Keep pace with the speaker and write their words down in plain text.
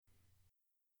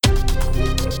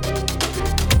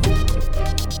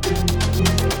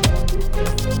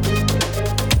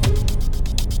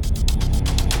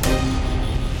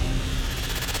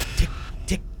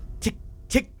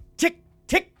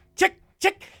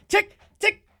tick,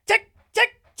 tick, tick,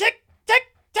 tick, tick, tick,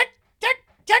 tick, tick,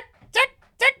 tick, tick,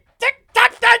 tick, tick,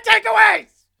 touchdown takeaways!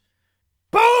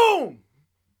 Boom!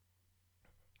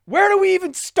 Where do we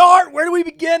even start? Where do we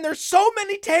begin? There's so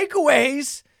many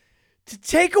takeaways to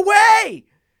take away.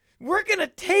 We're going to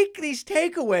take these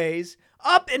takeaways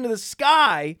up into the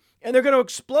sky, and they're going to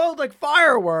explode like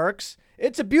fireworks.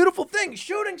 It's a beautiful thing.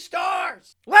 Shooting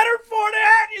stars. Leonard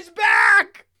Fournette is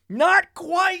back. Not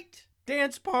quite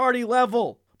dance party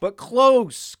level, but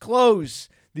close.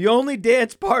 The only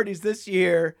dance parties this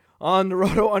year on the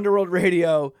Roto Underworld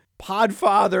Radio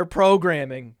Podfather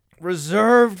programming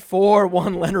reserved for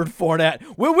one Leonard Fournette.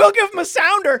 We'll give him a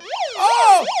sounder.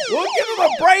 Oh, we'll give him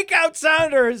a breakout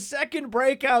sounder. His second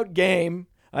breakout game.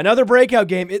 Another breakout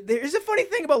game. There's a funny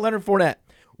thing about Leonard Fournette.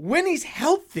 When he's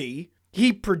healthy,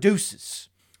 he produces.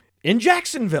 In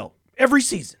Jacksonville, every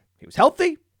season, he was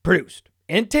healthy, produced.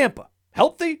 In Tampa,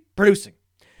 healthy, producing.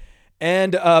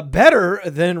 And better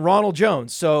than Ronald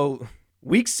Jones. So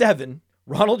week 7,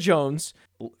 Ronald Jones,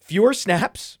 fewer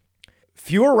snaps,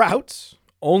 fewer routes,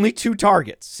 only 2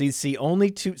 targets. See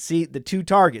the 2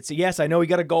 targets. So yes, I know he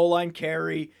got a goal line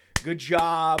carry. Good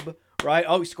job, right?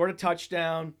 Oh, he scored a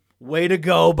touchdown. Way to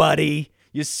go, buddy.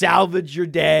 You salvaged your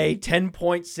day.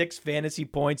 10.6 fantasy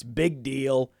points. Big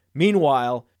deal.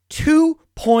 Meanwhile,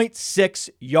 2.6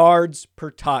 yards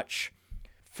per touch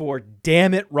for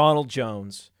damn it Ronald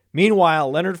Jones.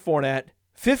 Meanwhile, Leonard Fournette,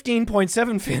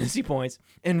 15.7 fantasy points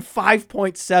and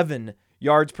 5.7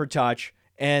 yards per touch.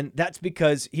 And that's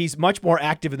because he's much more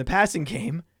active in the passing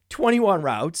game. 21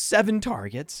 routes, 7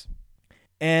 targets.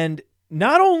 And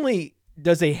not only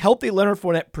does a healthy Leonard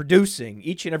Fournette producing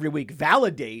each and every week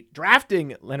validate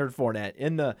drafting Leonard Fournette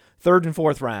in the 3rd and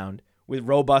 4th round with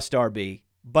robust RB,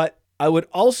 but I would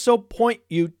also point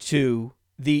you to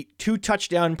the 2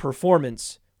 touchdown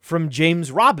performance from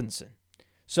James Robinson.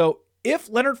 So if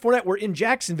Leonard Fournette were in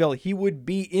Jacksonville, he would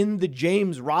be in the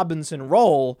James Robinson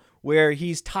role where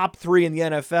he's top 3 in the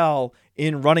NFL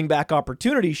in running back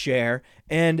opportunity share,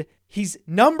 and he's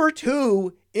number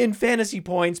 2 in fantasy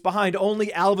points behind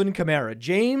only Alvin Kamara.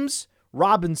 James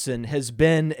Robinson has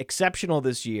been exceptional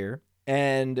this year,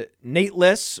 and Nate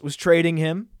Liss was trading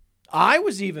him. I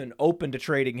was even open to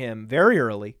trading him very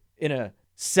early in a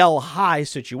sell high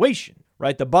situation,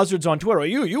 right? The buzzards on Twitter,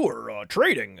 you were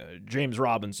trading James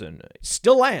Robinson.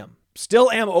 Still am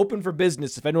open for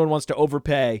business if anyone wants to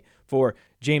overpay for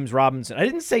James Robinson. I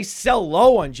didn't say sell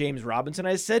low on James Robinson.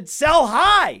 I said sell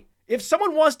high. If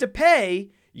someone wants to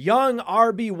pay young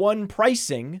RB1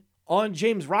 pricing on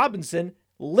James Robinson,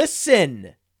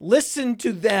 listen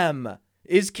to them.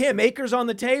 Is Cam Akers on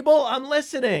the table? I'm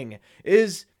listening.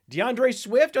 Is DeAndre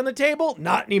Swift on the table?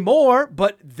 Not anymore,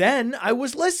 but then I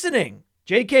was listening.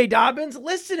 J.K. Dobbins,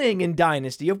 listening in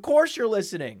Dynasty. Of course you're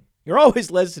listening. You're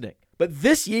always listening. But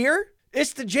this year,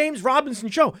 it's the James Robinson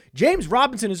show. James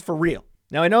Robinson is for real.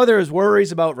 Now, I know there's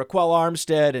worries about Raquel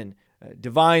Armstead and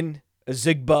Divine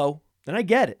Zigbo, and I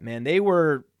get it, man. They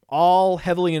were all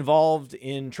heavily involved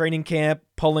in training camp,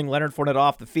 pulling Leonard Fournette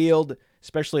off the field,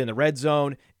 especially in the red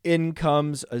zone. In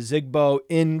comes Zigbo,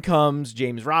 in comes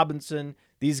James Robinson.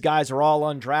 These guys are all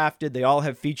undrafted. They all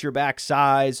have feature back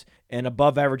size and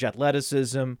above average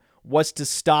athleticism. What's to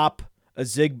stop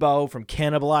Zigbo from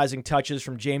cannibalizing touches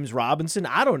from James Robinson?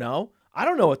 I don't know. I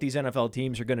don't know what these NFL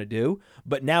teams are going to do,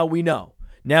 but now we know.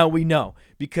 Now we know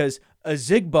because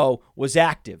Zigbo was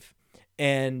active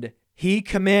and he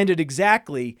commanded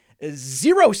exactly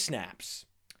 0 snaps,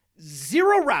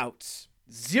 0 routes,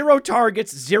 0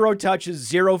 targets, 0 touches,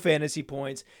 0 fantasy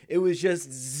points. It was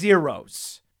just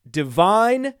zeros.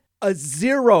 Divine a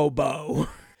zero bow.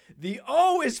 The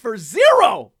O is for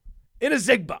 0 in a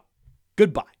Zigbo.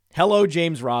 Goodbye. Hello,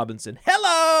 James Robinson.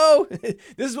 Hello. This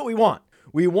is what we want.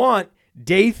 We want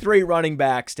day 3 running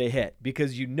backs to hit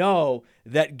because you know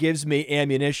that gives me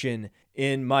ammunition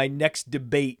in my next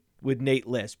debate with Nate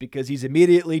Liss because he's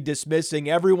immediately dismissing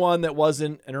everyone that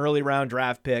wasn't an early round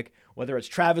draft pick, whether it's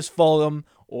Travis Fulgham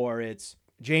or it's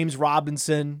James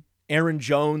Robinson, Aaron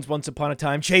Jones once upon a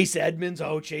time, Chase Edmonds.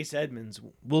 Oh, Chase Edmonds.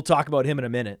 We'll talk about him in a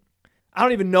minute. I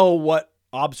don't even know what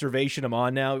observation I'm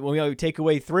on now. When we take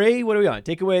away 3, what are we on?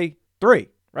 Takeaway 3,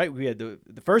 right? We had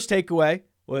the first takeaway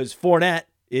was Fournette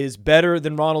is better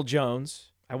than Ronald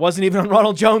Jones. I wasn't even on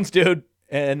Ronald Jones, dude.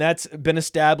 And that's been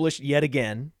established yet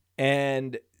again.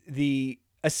 And the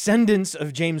ascendance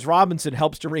of James Robinson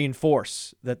helps to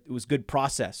reinforce that it was good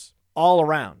process all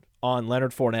around on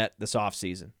Leonard Fournette this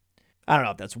offseason. I don't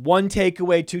know if that's 1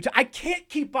 takeaway, 2. I can't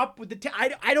keep up with the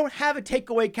I don't have a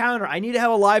takeaway counter. I need to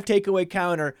have a live takeaway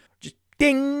counter. Just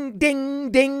ding,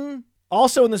 ding, ding.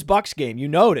 Also in this Bucs game, you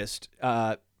noticed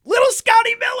Little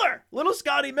Scotty Miller. Little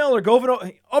Scotty Miller go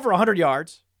over 100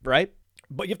 yards, right?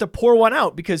 But you have to pour one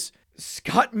out because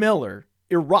Scott Miller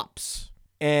erupts.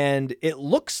 And it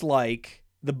looks like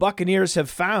the Buccaneers have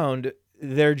found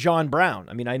their John Brown.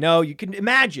 I mean, I know you can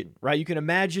imagine, right? You can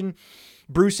imagine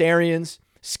Bruce Arians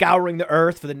scouring the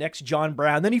earth for the next John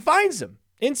Brown. Then he finds him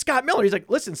in Scott Miller. He's like,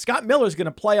 listen, Scott Miller's going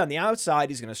to play on the outside.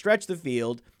 He's going to stretch the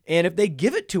field. And if they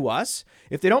give it to us,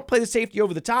 if they don't play the safety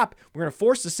over the top, we're going to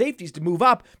force the safeties to move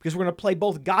up because we're going to play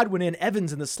both Godwin and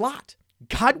Evans in the slot.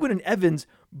 Godwin and Evans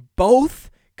both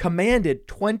commanded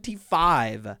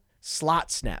 25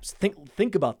 slot snaps.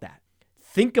 Think about that.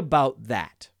 Think about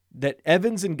that. That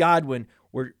Evans and Godwin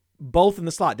were both in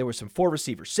the slot. There were some 4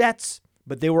 receiver sets,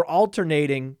 but they were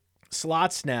alternating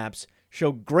slot snaps.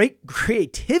 Show great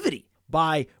creativity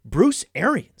by Bruce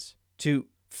Arians to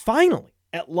finally,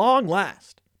 at long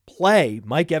last, play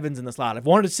Mike Evans in the slot. I've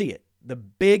wanted to see it. The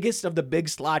biggest of the big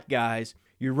slot guys.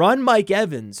 You run Mike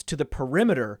Evans to the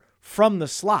perimeter from the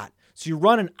slot. So you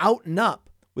run an out and up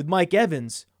with Mike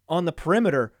Evans on the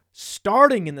perimeter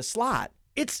starting in the slot.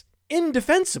 It's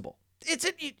indefensible.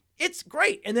 It's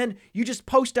great. And then you just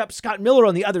post up Scott Miller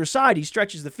on the other side. He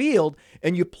stretches the field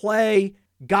and you play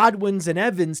Godwin's and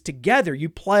Evans together. You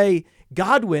play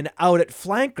Godwin out at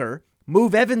flanker,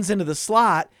 move Evans into the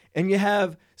slot, and you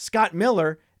have Scott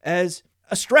Miller as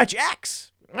a stretch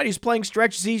X. Right? He's playing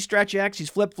stretch Z, stretch X. He's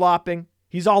flip-flopping.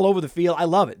 He's all over the field. I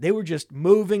love it. They were just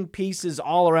moving pieces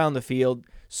all around the field.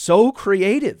 So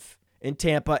creative in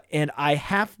Tampa, and I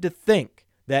have to think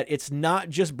that it's not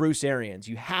just Bruce Arians.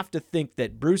 You have to think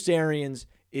that Bruce Arians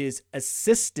is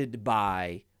assisted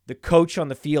by the coach on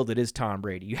the field that is Tom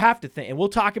Brady. You have to think, and we'll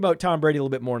talk about Tom Brady a little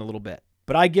bit more in a little bit,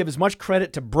 but I give as much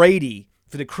credit to Brady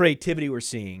for the creativity we're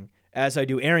seeing as I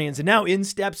do Arians, and now in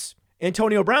steps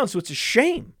Antonio Brown, so it's a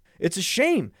shame. It's a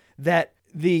shame that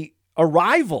the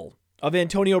arrival of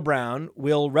Antonio Brown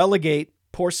will relegate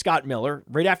poor Scott Miller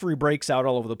right after he breaks out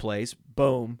all over the place.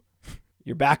 Boom.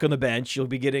 You're back on the bench. You'll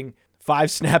be getting 5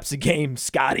 snaps a game,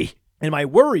 Scotty. And my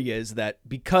worry is that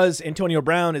because Antonio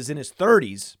Brown is in his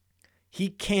 30s, he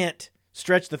can't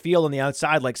stretch the field on the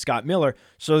outside like Scott Miller,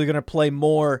 so they're going to play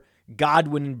more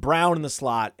Godwin and Brown in the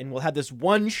slot, and we'll have this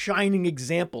one shining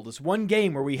example, this one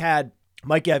game where we had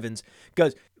Mike Evans,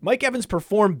 because Mike Evans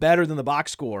performed better than the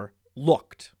box score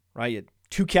looked, right? He had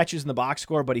 2 catches in the box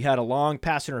score, but he had a long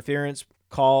pass interference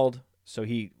called. So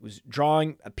he was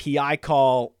drawing a PI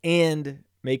call and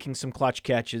making some clutch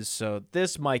catches. So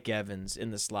this Mike Evans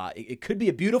in the slot, it could be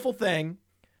a beautiful thing.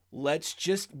 Let's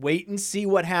just wait and see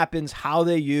what happens, how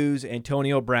they use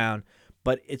Antonio Brown.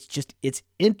 But it's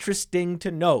interesting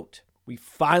to note. We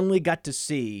finally got to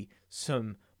see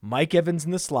some Mike Evans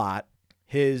in the slot.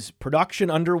 His production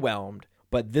underwhelmed,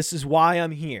 but this is why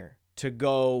I'm here, to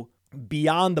go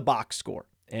beyond the box score.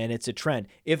 And it's a trend.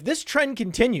 If this trend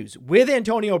continues with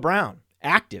Antonio Brown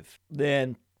active,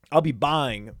 then I'll be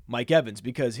buying Mike Evans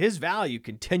because his value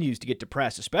continues to get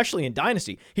depressed, especially in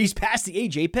Dynasty. He's past the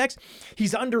age apex.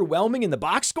 He's underwhelming in the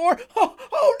box score.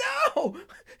 Oh no!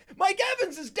 Mike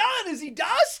Evans is done. Is he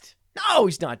dust? No,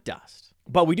 he's not dust.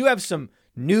 But we do have some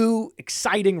new,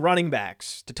 exciting running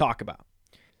backs to talk about.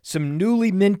 Some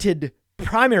newly minted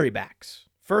primary backs.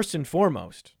 First and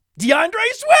foremost, DeAndre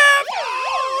Swift!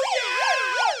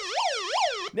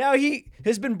 Now, he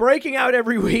has been breaking out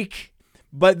every week,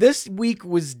 but this week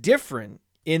was different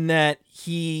in that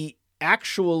he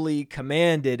actually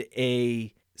commanded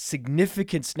a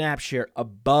significant snap share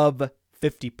above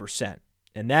 50%.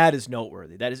 And that is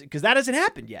noteworthy. That is because that hasn't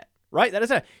happened yet, right?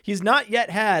 He's not yet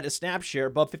had a snap share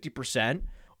above 50%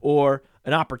 or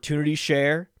an opportunity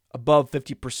share above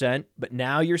 50%, but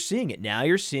now you're seeing it. Now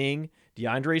you're seeing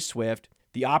DeAndre Swift,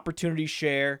 the opportunity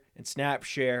share and snap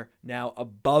share now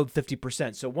above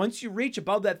 50%. So once you reach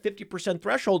above that 50%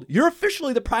 threshold, you're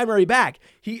officially the primary back.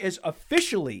 He is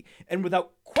officially and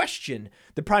without question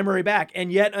the primary back.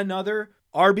 And yet another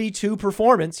RB2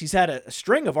 performance. He's had a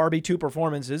string of RB2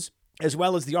 performances, as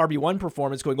well as the RB1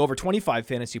 performance going over 25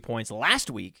 fantasy points last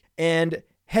week. And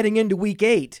heading into week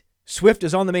 8, Swift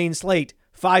is on the main slate,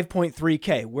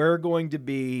 5.3K. We're going to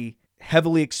be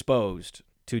heavily exposed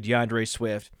to DeAndre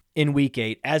Swift in week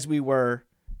 8, as we were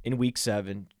in week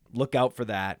 7. Look out for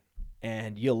that.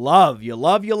 And you love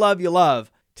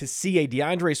to see a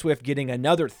DeAndre Swift getting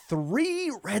another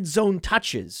 3 red zone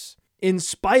touches in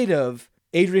spite of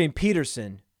Adrian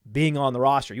Peterson being on the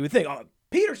roster. You would think, oh,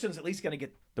 Peterson's at least going to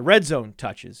get the red zone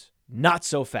touches. Not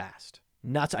so fast.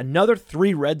 Another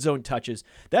 3 red zone touches.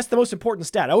 That's the most important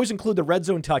stat. I always include the red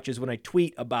zone touches when I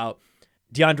tweet about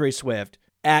DeAndre Swift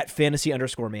at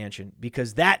fantasy_mansion,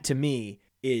 because that to me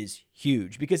is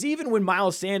huge, because even when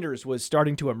Miles Sanders was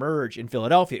starting to emerge in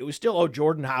Philadelphia, it was still,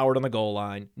 Jordan Howard on the goal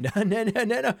line.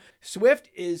 No. Swift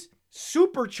is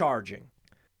supercharging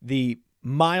the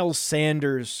Miles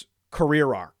Sanders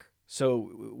career arc.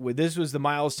 So this was the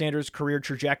Miles Sanders career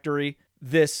trajectory.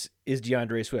 This is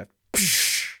DeAndre Swift.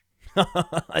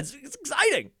 It's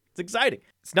exciting. It's exciting.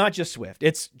 It's not just Swift.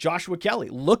 It's Joshua Kelly.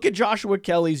 Look at Joshua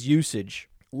Kelly's usage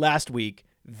last week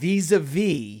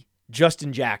vis-a-vis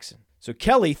Justin Jackson. So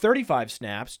Kelly, 35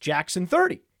 snaps, Jackson,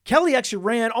 30. Kelly actually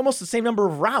ran almost the same number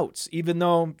of routes, even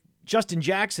though Justin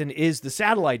Jackson is the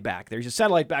satellite back. There's a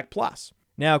satellite back plus.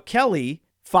 Now, Kelly,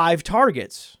 5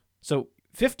 targets. So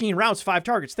 15 routes, 5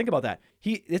 targets. Think about that.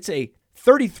 It's a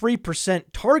 33%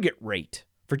 target rate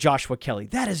for Joshua Kelly.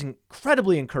 That is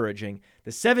incredibly encouraging.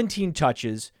 The 17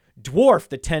 touches dwarf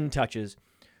the 10 touches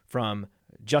from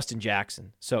Justin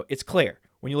Jackson. So it's clear.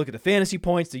 When you look at the fantasy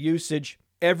points, the usage,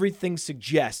 everything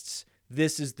suggests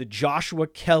this is the Joshua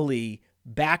Kelly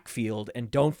backfield.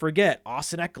 And don't forget,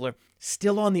 Austin Eckler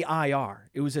still on the IR.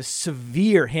 It was a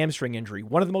severe hamstring injury,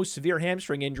 one of the most severe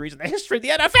hamstring injuries in the history of the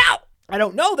NFL. I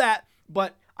don't know that,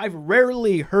 but I've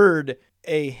rarely heard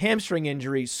a hamstring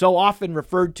injury so often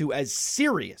referred to as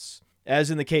serious as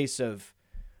in the case of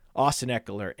Austin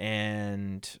Eckler.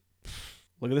 And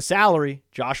look at the salary.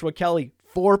 Joshua Kelly,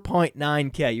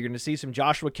 $4.9K. You're going to see some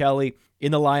Joshua Kelly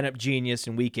in the lineup genius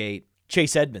in week 8.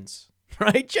 Chase Edmonds,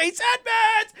 right? Chase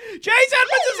Edmonds! Chase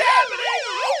Edmonds is happening!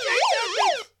 Oh, Chase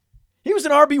Edmonds! He was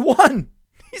an RB1.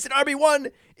 He's an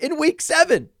RB1 in week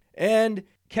 7. And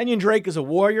Kenyon Drake is a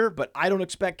warrior, but I don't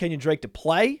expect Kenyon Drake to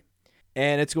play.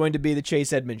 And it's going to be the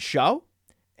Chase Edmonds show.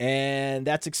 And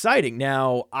that's exciting.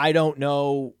 Now, I don't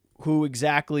know who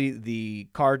exactly the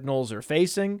Cardinals are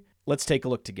facing. Let's take a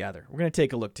look together. We're going to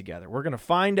take a look together. We're going to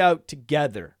find out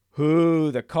together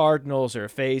who the Cardinals are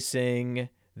facing.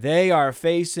 They are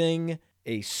facing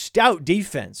a stout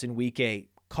defense in week 8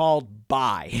 called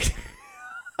bye.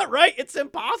 Right? It's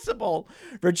impossible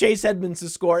for Chase Edmonds to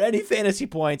score any fantasy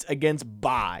points against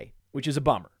bye, which is a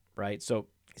bummer, right? So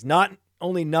he's not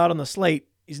only not on the slate,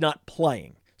 he's not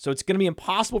playing. So it's going to be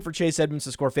impossible for Chase Edmonds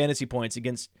to score fantasy points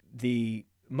against the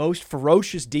most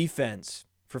ferocious defense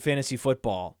for fantasy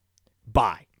football.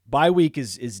 Bye week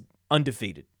is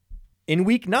undefeated. In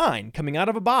week 9, coming out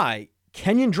of a bye,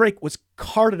 Kenyon Drake was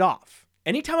carted off.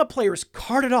 Anytime a player is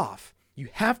carted off, you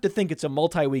have to think it's a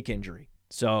multi-week injury.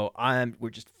 So we're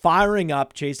just firing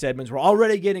up Chase Edmonds. We're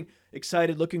already getting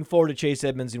excited, looking forward to Chase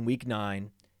Edmonds in week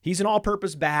 9. He's an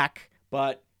all-purpose back,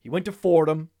 but he went to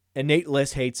Fordham, and Nate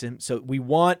Liss hates him. So we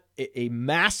want a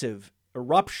massive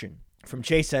eruption from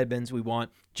Chase Edmonds. We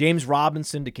want James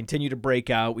Robinson to continue to break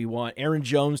out. We want Aaron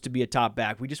Jones to be a top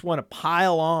back. We just want to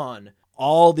pile on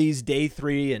all these day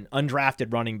 3 and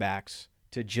undrafted running backs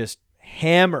to just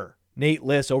hammer Nate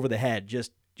Liss over the head,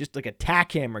 just like a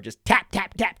tack hammer, just tap,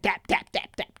 tap, tap, tap, tap,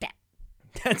 tap, tap, tap.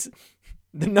 That's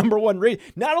the number one reason.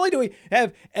 Not only do we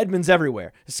have Edmonds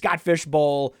everywhere, Scott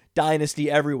Fishbowl, Dynasty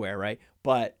everywhere, right?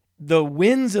 But the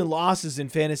wins and losses in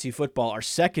fantasy football are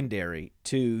secondary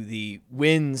to the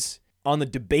wins on the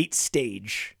debate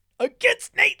stage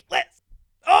against Nate Liss.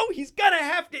 Oh, he's going to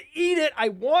have to eat it. I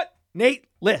want Nate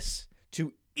Liss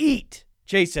to eat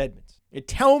Chase Edmonds. And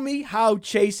tell me how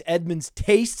Chase Edmonds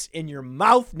tastes in your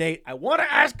mouth, Nate. I want to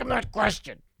ask him that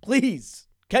question. Please,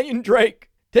 Kenyon Drake,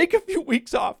 take a few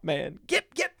weeks off, man.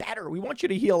 Get better. We want you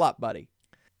to heal up, buddy.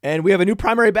 And we have a new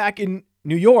primary back in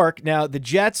New York. Now, the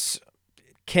Jets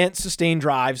can't sustain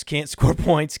drives, can't score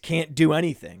points, can't do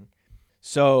anything.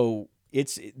 So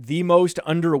it's the most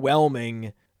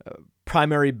underwhelming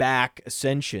primary back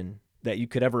ascension that you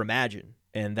could ever imagine.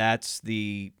 And that's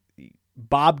the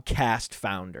Bobcast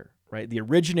founder, right? The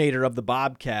originator of the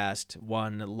Bobcast,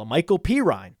 one LaMichael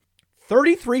Pirine.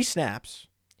 33 snaps.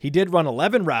 He did run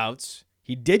 11 routes.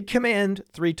 He did command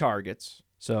 3 targets.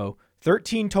 So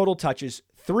 13 total touches,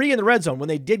 3 in the red zone. When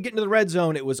they did get into the red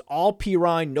zone, it was all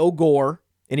Pirine, no Gore.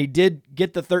 And he did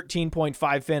get the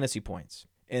 13.5 fantasy points.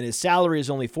 And his salary is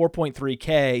only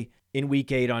 $4.3K in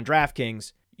week 8 on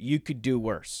DraftKings. You could do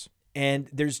worse. And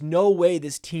there's no way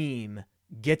this team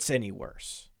gets any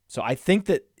worse. So I think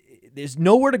that there's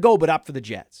nowhere to go but up for the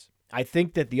Jets. I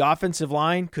think that the offensive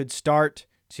line could start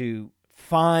to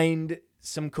find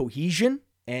some cohesion,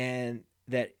 and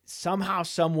that somehow,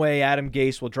 some way, Adam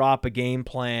Gase will drop a game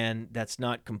plan that's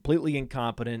not completely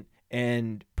incompetent,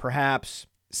 and perhaps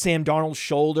Sam Darnold's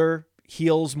shoulder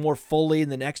heals more fully in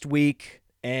the next week,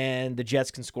 and the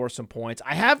Jets can score some points.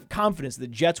 I have confidence the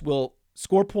Jets will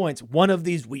score points one of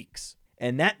these weeks.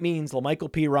 And that means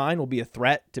LaMichael Pirine will be a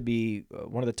threat to be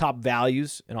one of the top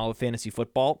values in all of fantasy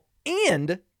football.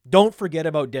 And don't forget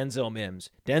about Denzel Mims.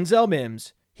 Denzel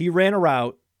Mims, He ran a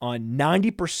route on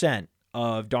 90%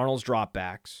 of Darnold's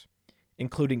dropbacks,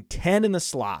 including 10 in the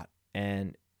slot.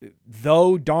 And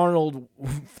though Darnold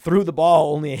threw the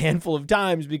ball only a handful of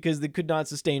times because they could not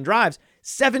sustain drives,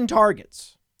 7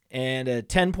 targets and a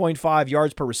 10.5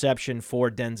 yards per reception for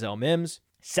Denzel Mims.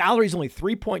 Salary's only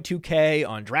 $3.2K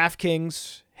on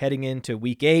DraftKings heading into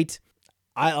week 8.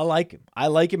 I like him. I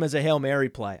like him as a Hail Mary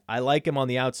play. I like him on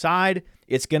the outside.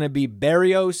 It's going to be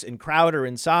Berrios and Crowder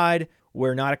inside.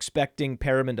 We're not expecting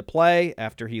Perriman to play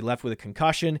after he left with a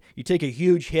concussion. You take a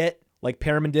huge hit like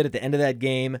Perriman did at the end of that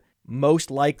game,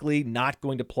 most likely not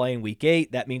going to play in week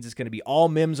 8. That means it's going to be all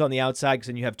Mims on the outside because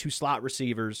then you have 2 slot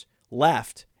receivers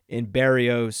left in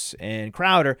Berrios and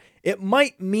Crowder. It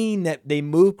might mean that they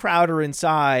move Crowder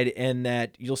inside and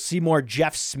that you'll see more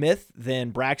Jeff Smith than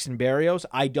Braxton Berrios.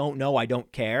 I don't know. I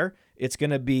don't care. It's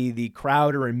going to be the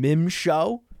Crowder and Mims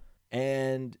show.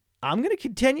 And I'm going to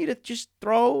continue to just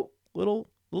throw little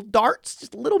darts,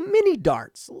 just little mini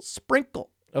darts, a little sprinkle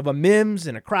of a Mims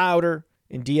and a Crowder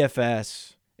in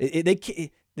DFS.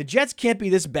 The Jets can't be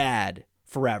this bad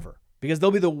forever because they'll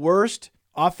be the worst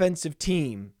offensive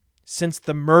team since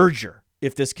the merger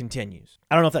if this continues.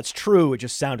 I don't know if that's true. It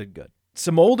just sounded good.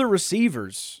 Some older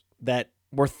receivers that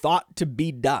were thought to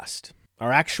be dust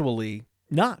are actually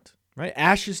not, right?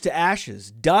 Ashes to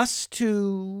ashes. Dust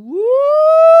to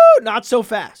not so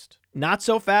fast. Not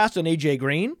so fast on A.J.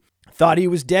 Green. Thought he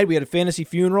was dead. We had a fantasy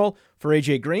funeral for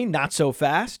A.J. Green. Not so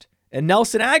fast. And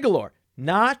Nelson Aguilar.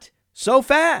 Not so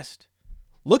fast.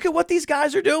 Look at what these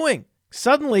guys are doing.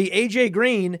 Suddenly, A.J.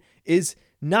 Green is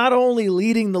not only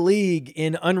leading the league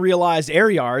in unrealized air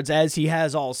yards as he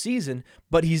has all season,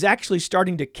 but he's actually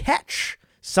starting to catch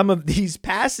some of these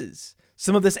passes,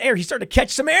 some of this air. He's starting to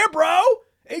catch some air, bro.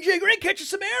 A.J. Green catches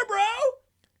some air, bro.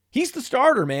 He's the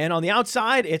starter, man. On the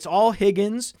outside, it's all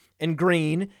Higgins and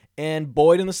Green and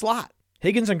Boyd in the slot.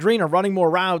 Higgins and Green are running more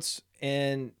routes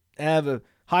and have a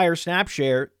higher snap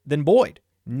share than Boyd.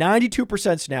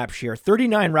 92% snap share,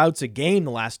 39 routes a game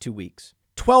the last 2 weeks,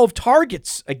 12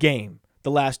 targets a game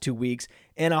the last 2 weeks,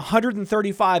 and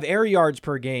 135 air yards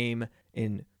per game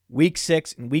in week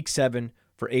 6 and week 7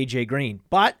 for A.J. Green.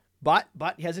 But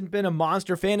he hasn't been a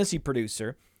monster fantasy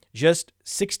producer, just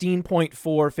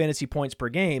 16.4 fantasy points per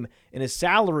game, and his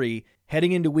salary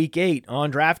heading into week 8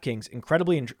 on DraftKings,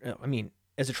 incredibly,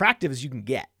 as attractive as you can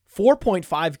get.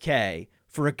 $4.5K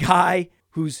for a guy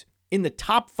who's in the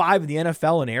top 5 of the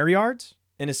NFL in air yards,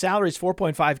 and his salary is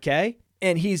 $4.5K,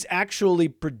 and he's actually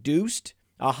produced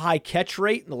a high catch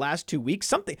rate in the last 2 weeks.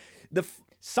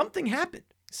 Something happened.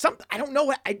 I don't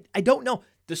know. I don't know.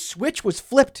 The switch was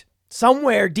flipped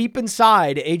somewhere deep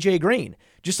inside A.J. Green,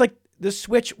 just like the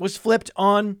switch was flipped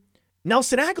on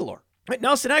Nelson Aguilar. Right?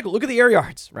 Nelson Aguilar, look at the air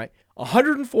yards, right?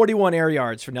 141 air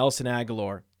yards for Nelson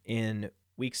Aguilar in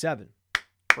week 7.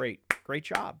 Great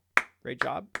job. Great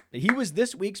job. He was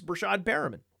this week's Brashad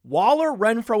Perriman. Waller,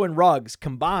 Renfro, and Ruggs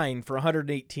combined for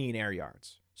 118 air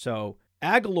yards. So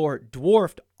Aguilar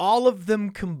dwarfed all of them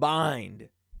combined,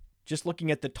 just looking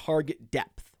at the target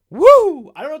depth.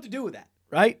 Woo! I don't know what to do with that,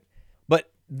 right?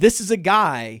 But this is a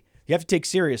guy you have to take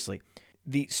seriously.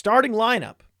 The starting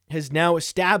lineup has now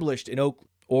established in Oakland,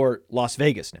 or Las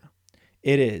Vegas now.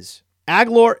 It is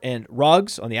Aguilar and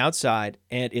Ruggs on the outside,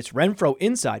 and it's Renfro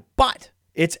inside. But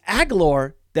it's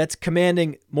Aguilar that's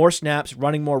commanding more snaps,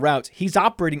 running more routes. He's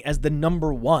operating as the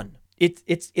number 1. It's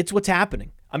what's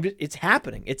happening. It's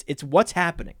happening. It's what's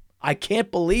happening. I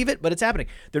can't believe it, but it's happening.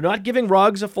 They're not giving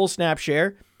Ruggs a full snap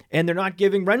share, and they're not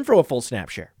giving Renfro a full snap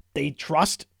share. They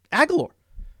trust Aguilar.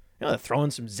 They're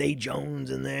throwing some Zay Jones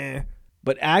in there.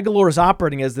 But Aguilar is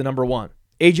operating as the number 1.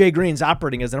 A.J. Green's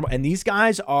operating as the number 1. And these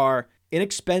guys are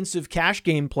inexpensive cash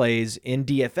game plays in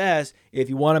DFS if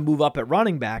you want to move up at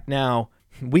running back. Now,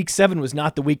 week 7 was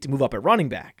not the week to move up at running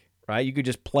back, right? You could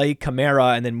just play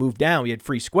Kamara and then move down. We had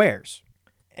free squares.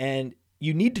 And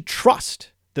you need to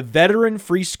trust the veteran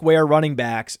free square running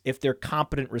backs if they're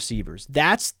competent receivers.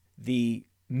 That's the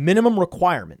minimum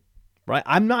requirement, right?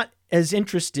 I'm not as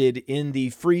interested in the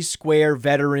free square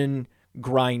veteran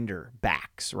grinder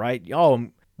backs, right? Oh,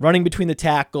 I'm running between the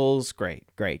tackles. Great.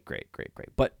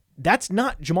 But that's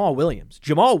not Jamal Williams.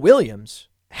 Jamal Williams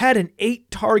had an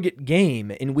 8-target game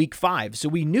in week 5. So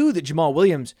we knew that Jamal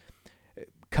Williams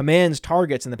commands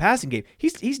targets in the passing game.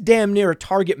 He's damn near a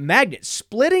target magnet,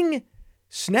 splitting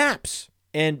snaps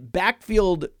and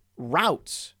backfield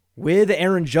routes with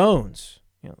Aaron Jones,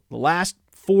 the last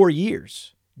 4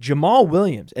 years. Jamal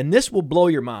Williams, and this will blow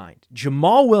your mind.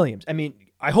 Jamal Williams,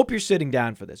 I hope you're sitting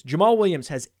down for this. Jamal Williams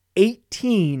has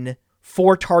 18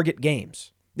 4-target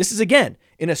games. This is, again,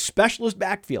 in a specialist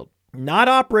backfield, not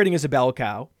operating as a bell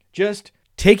cow, just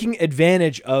taking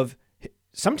advantage of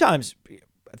sometimes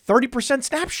 30%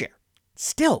 snap share.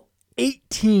 Still,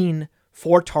 18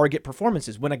 4-target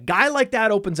performances. When a guy like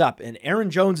that opens up and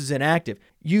Aaron Jones is inactive,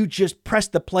 you just press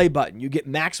the play button. You get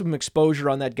maximum exposure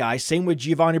on that guy. Same with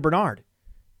Giovanni Bernard.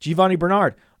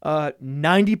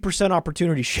 90%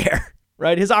 opportunity share,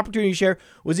 right? His opportunity share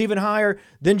was even higher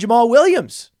than Jamal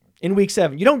Williams in week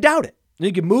 7. You don't doubt it.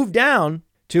 You can move down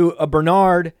to a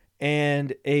Bernard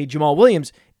and a Jamal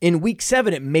Williams. In week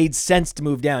 7, it made sense to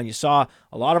move down. You saw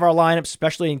a lot of our lineups,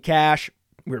 especially in cash,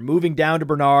 we were moving down to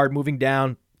Bernard, moving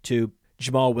down to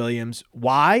Jamal Williams.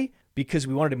 Why? Because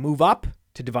we wanted to move up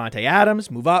to Devontae Adams,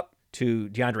 move up to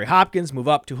DeAndre Hopkins, move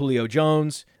up to Julio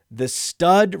Jones. The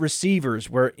stud receivers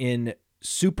were in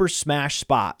super smash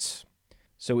spots.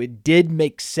 So it did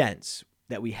make sense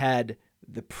that we had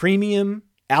the premium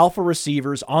alpha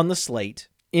receivers on the slate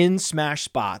in smash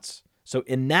spots. So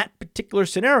in that particular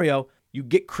scenario, you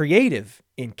get creative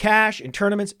in cash, in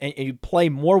tournaments, and you play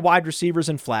more wide receivers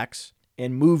in flex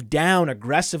and move down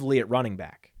aggressively at running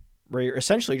back, where you're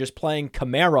essentially just playing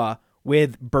Kamara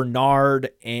with Bernard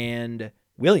and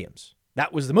Williams.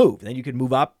 That was the move. And then you could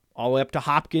move up all the way up to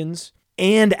Hopkins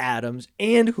and Adams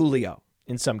and Julio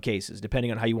in some cases,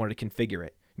 depending on how you wanted to configure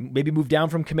it. Maybe move down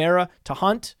from Kamara to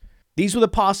Hunt. These were the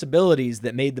possibilities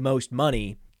that made the most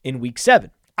money in week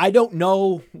 7. I don't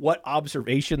know what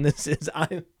observation this is.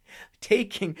 I'm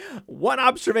taking one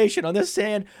observation on this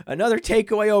sand, another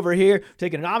takeaway over here,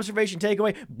 taking an observation,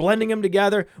 takeaway, blending them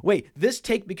together. Wait, this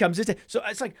take becomes this take. So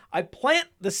it's like I plant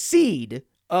the seed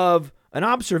of an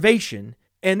observation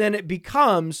and then it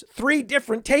becomes 3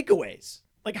 different takeaways.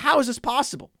 Like, how is this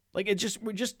possible? Like,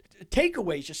 we're just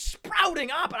takeaways just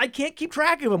sprouting up. I can't keep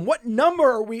track of them. What number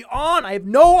are we on? I have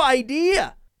no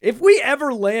idea. If we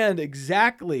ever land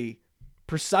exactly,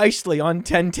 precisely on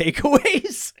 10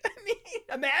 takeaways, I mean,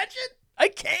 imagine. I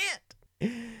can't.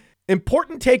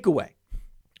 Important takeaway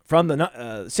from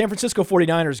the San Francisco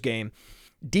 49ers game.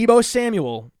 Deebo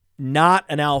Samuel, not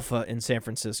an alpha in San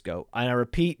Francisco. And I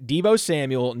repeat, Deebo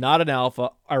Samuel, not an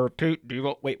alpha. I repeat,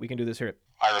 Deebo. Wait, we can do this here.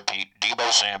 I repeat,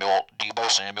 Deebo Samuel,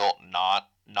 not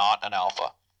an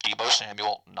alpha. Deebo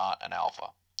Samuel, not an alpha.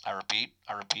 I repeat,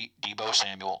 Deebo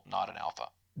Samuel, not an alpha.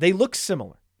 They look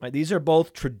similar, right? These are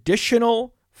both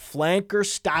traditional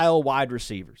flanker-style wide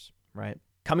receivers, right?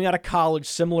 Coming out of college,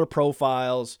 similar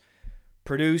profiles,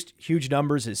 produced huge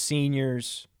numbers as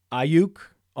seniors. Aiyuk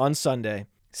on Sunday,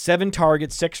 7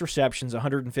 targets, 6 receptions,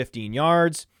 115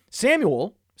 yards.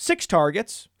 Samuel, 6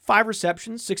 targets, 5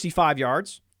 receptions, 65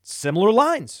 yards. Similar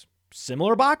lines,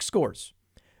 similar box scores.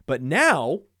 But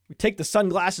now we take the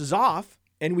sunglasses off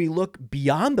and we look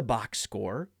beyond the box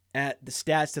score at the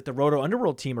stats that the Roto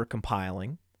Underworld team are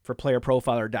compiling for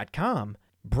playerprofiler.com.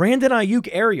 Brandon Aiyuk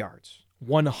air yards,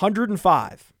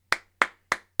 105.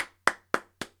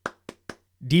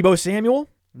 Deebo Samuel,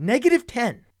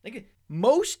 -10.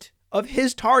 Most of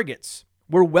his targets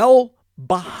were well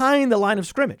behind the line of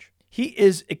scrimmage. He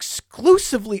is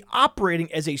exclusively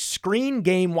operating as a screen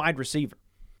game wide receiver.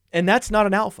 And that's not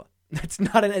an alpha.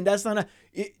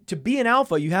 To be an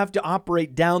alpha, you have to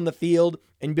operate down the field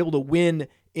and be able to win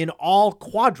in all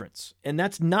quadrants. And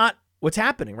that's not what's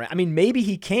happening, right? I mean, maybe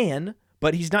he can,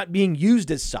 but he's not being used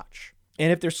as such.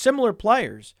 And if they're similar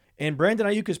players, and Brandon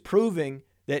Aiyuk is proving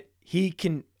that he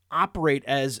can operate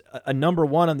as a number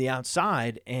 1 on the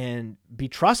outside and be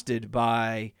trusted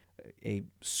by a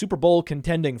Super Bowl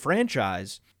contending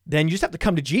franchise, then you just have to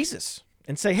come to Jesus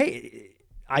and say, hey,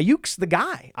 Aiyuk's the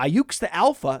guy. Aiyuk's the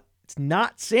alpha. It's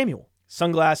not Samuel.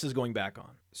 Sunglasses going back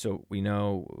on. So we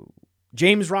know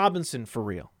James Robinson for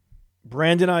real.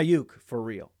 Brandon Aiyuk for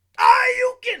real.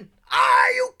 Aiyukin!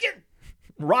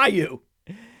 Ryu.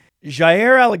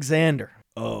 Jair Alexander.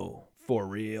 Oh, for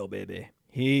real, baby.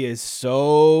 He is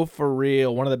so for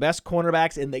real. One of the best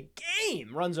cornerbacks in the game.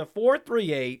 Runs a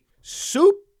 4.38.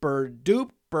 Super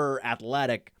duper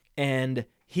athletic. And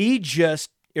he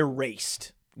just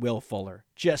erased Will Fuller.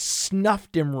 Just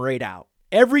snuffed him right out.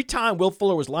 Every time Will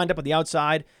Fuller was lined up on the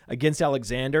outside against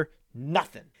Alexander,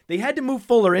 nothing. They had to move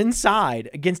Fuller inside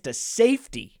against a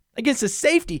safety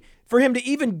for him to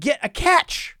even get a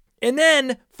catch. And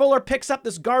then Fuller picks up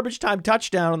this garbage time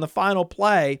touchdown on the final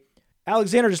play.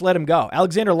 Alexander just let him go.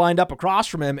 Alexander lined up across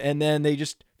from him, and then they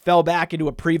just fell back into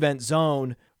a prevent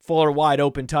zone. Fuller wide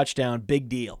open touchdown, big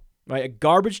deal. Right? A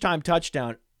garbage time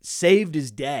touchdown saved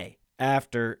his day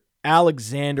after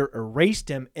Alexander erased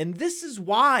him. And this is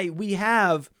why we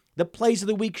have the Plays of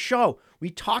the Week show.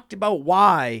 We talked about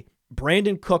why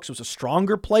Brandon Cooks was a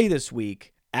stronger play this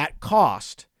week at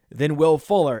cost than Will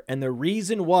Fuller. And the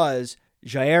reason was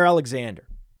Jair Alexander.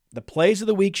 The Plays of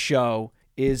the Week show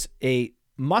is a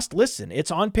must listen.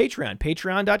 It's on Patreon,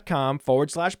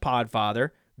 patreon.com/podfather.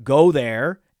 Go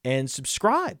there and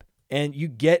subscribe, and you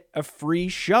get a free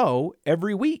show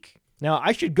every week. Now,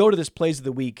 I should go to this Plays of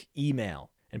the Week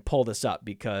email and pull this up,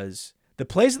 because the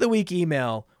Plays of the Week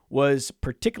email was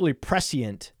particularly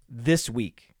prescient this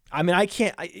week. I mean,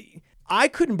 I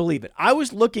couldn't believe it. I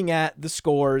was looking at the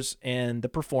scores and the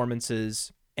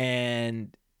performances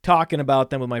and talking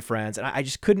about them with my friends, and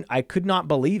I could not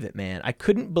believe it, man. I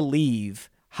couldn't believe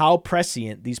how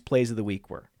prescient these Plays of the Week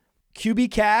were.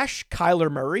 QB Cash, Kyler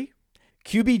Murray.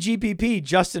 QB GPP,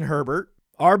 Justin Herbert.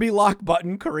 RB Lock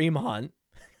Button, Kareem Hunt.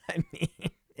 I mean,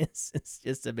 it's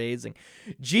just amazing.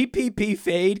 GPP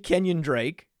Fade, Kenyon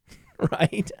Drake.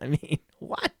 Right? I mean,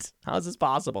 what? How is this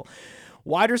possible?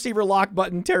 Wide receiver Lock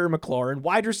Button, Terry McLaurin.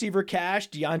 Wide receiver Cash,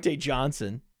 Deontay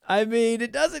Johnson. I mean,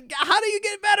 how do you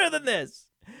get better than this?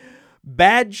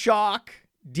 Bad Chalk,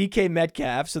 DK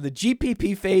Metcalf. So the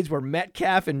GPP fades were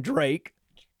Metcalf and Drake.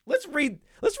 Let's read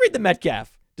the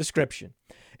Metcalf description.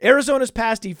 Arizona's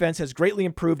pass defense has greatly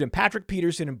improved, and Patrick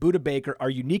Peterson and Budda Baker are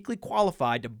uniquely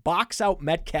qualified to box out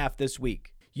Metcalf this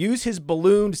week. Use his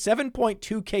ballooned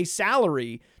 $7.2K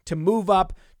salary to move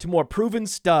up to more proven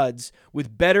studs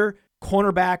with better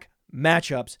cornerback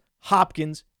matchups: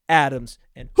 Hopkins, Adams,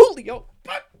 and Julio.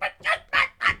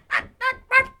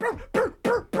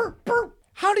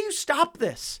 How do you stop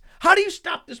this? How do you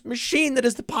stop this machine that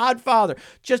is the Podfather,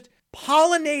 just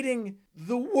pollinating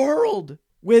the world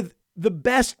with the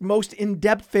best, most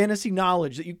in-depth fantasy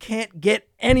knowledge that you can't get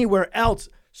anywhere else?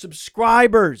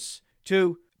 Subscribers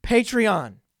to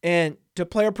Patreon and to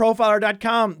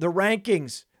playerprofiler.com, the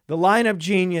rankings, the lineup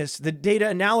genius, the data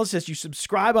analysis. You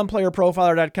subscribe on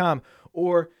playerprofiler.com,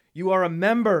 or you are a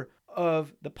member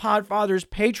of the Podfather's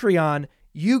Patreon.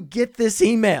 You get this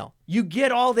email. You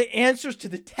get all the answers to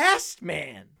the test,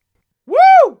 man.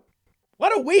 Woo!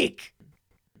 What a week.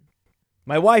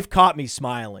 My wife caught me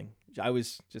smiling. I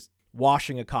was just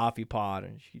washing a coffee pot,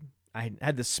 and I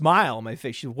had the smile on my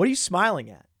face. She said, "What are you smiling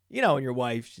at?" You know, and your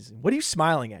wife, she said, "What are you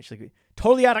smiling at?" She's like,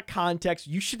 "Totally out of context.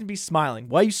 You shouldn't be smiling.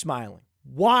 Why are you smiling?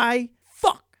 Why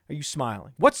fuck are you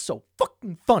smiling? What's so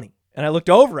fucking funny?" And I looked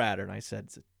over at her and I said,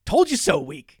 "Told you so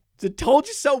week. It's a told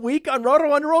you so week on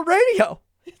Roto Underworld Radio."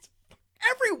 It's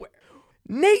everywhere.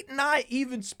 Nate and I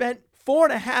even spent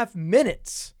 4.5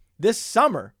 minutes this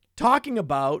summer talking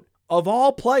about, of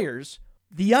all players,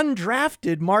 the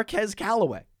undrafted Marquez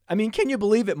Callaway. I mean, can you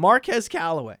believe it? Marquez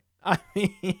Callaway. I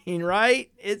mean, right?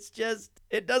 It's just,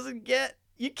 it doesn't get,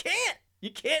 you can't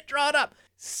draw it up.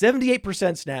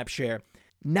 78% snap share,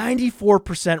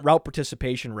 94% route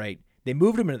participation rate. They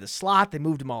moved him into the slot. They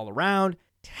moved him all around.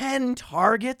 10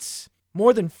 targets,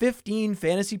 more than 15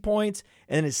 fantasy points,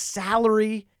 and his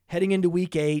salary heading into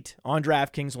week 8 on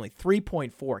DraftKings, only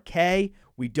 $3.4K.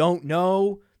 We don't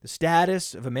know the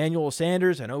status of Emmanuel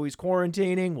Sanders. I know he's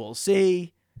quarantining. We'll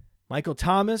see. Michael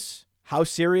Thomas, how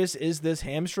serious is this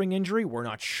hamstring injury? We're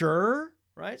not sure,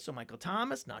 right? So Michael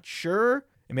Thomas, not sure.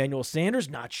 Emmanuel Sanders,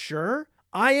 not sure.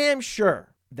 I am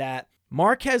sure that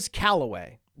Marquez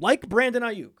Callaway, like Brandon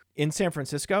Aiyuk in San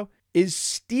Francisco, is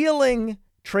stealing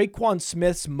Traquan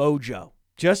Smith's mojo,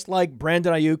 just like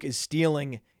Brandon Aiyuk is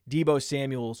stealing Deebo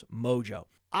Samuel's mojo.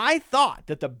 I thought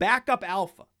that the backup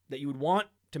alpha that you would want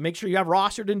to make sure you have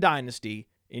rostered in Dynasty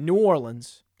in New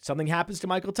Orleans, something happens to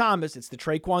Michael Thomas, it's the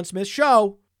Traquan Smith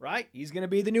show, right? He's going to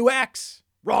be the new X.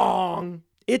 Wrong.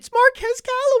 It's Marquez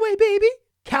Callaway, baby.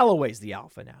 Callaway's the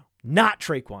alpha now, not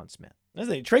Traquan Smith.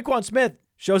 Traquan Smith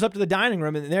shows up to the dining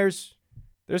room and there's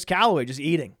Callaway just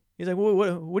eating. He's like,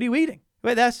 what are you eating?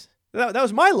 Wait, that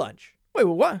was my lunch. Wait,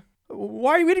 what?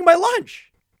 Why are you eating my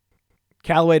lunch?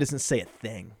 Callaway doesn't say a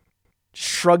thing.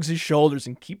 Shrugs his shoulders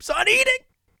and keeps on eating.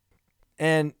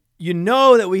 And you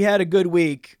know that we had a good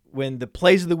week when the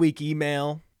Plays of the Week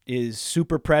email is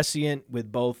super prescient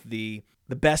with both the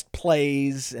best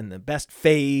plays and the best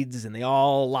fades, and they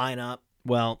all line up.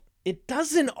 Well, it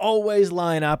doesn't always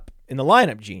line up in the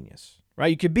lineup genius,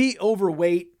 right? You could be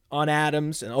overweight on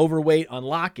Adams and overweight on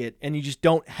Lockett, and you just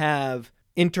don't have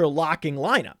interlocking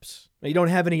lineups. You don't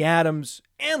have any Adams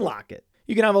and Lockett.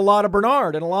 You can have a lot of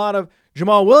Bernard and a lot of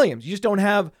Jamal Williams. You just don't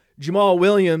have Jamal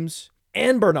Williams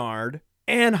and Bernard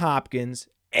and Hopkins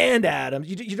and Adams.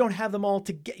 You don't have them all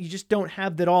together. You just don't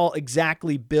have that all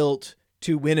exactly built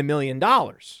to win $1 million.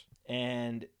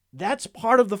 And that's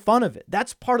part of the fun of it.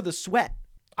 That's part of the sweat.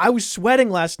 I was sweating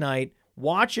last night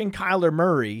watching Kyler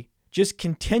Murray just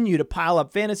continue to pile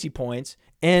up fantasy points.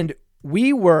 And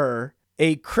we were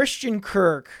a Christian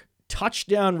Kirk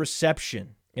touchdown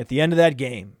reception at the end of that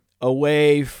game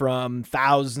away from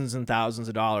thousands and thousands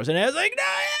of dollars. And I was like, no,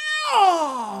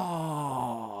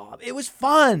 It was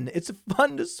fun. It's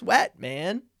fun to sweat,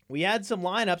 man. We had some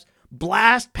lineups.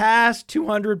 Blast past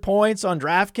 200 points on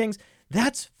DraftKings.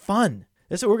 That's fun.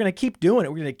 That's what we're going to keep doing.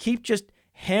 We're going to keep just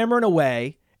hammering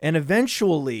away, and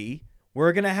eventually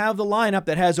we're going to have the lineup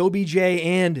that has OBJ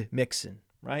and Mixon,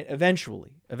 right?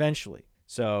 Eventually.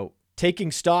 So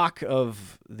taking stock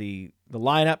of the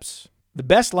lineups, the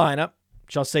best lineup,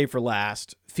 which I'll save for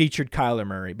last, featured Kyler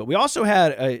Murray. But we also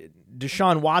had a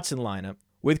Deshaun Watson lineup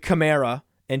with Kamara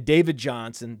and David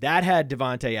Johnson. That had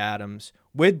Devontae Adams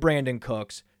with Brandon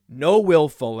Cooks, no Will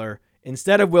Fuller.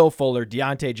 Instead of Will Fuller,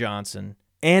 Deontay Johnson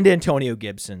and Antonio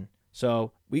Gibson.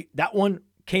 So that one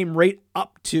came right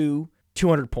up to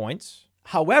 200 points.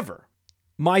 However,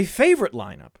 my favorite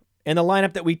lineup, and the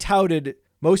lineup that we touted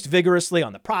most vigorously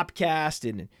on the Propcast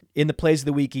and in the Plays of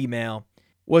the Week email,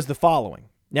 was the following.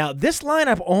 Now, this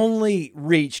lineup only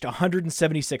reached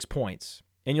 176 points,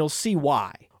 and you'll see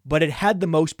why. But it had the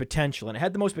most potential, and it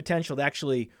had the most potential to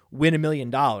actually win $1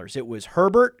 million. It was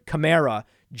Herbert, Kamara,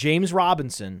 James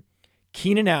Robinson,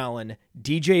 Keenan Allen,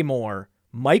 DJ Moore,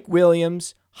 Mike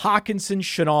Williams, Hawkinson,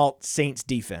 Shenault, Saints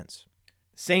defense.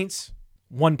 Saints,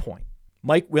 1 point.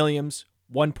 Mike Williams,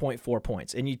 1.4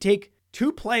 points. And you take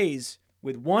two plays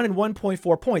with 1 and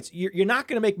 1.4 points, you're not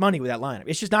going to make money with that lineup.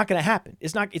 It's just not going to happen.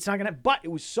 It's not going to, but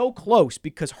it was so close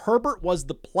because Herbert was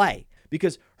the play,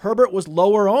 because Herbert was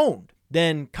lower owned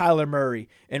than Kyler Murray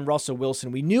and Russell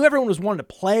Wilson. We knew everyone was wanting to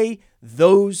play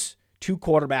those two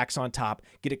quarterbacks on top,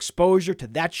 get exposure to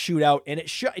that shootout, and it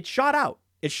shot out.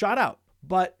 It shot out.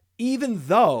 But even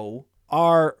though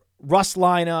our Russ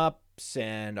lineups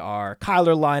and our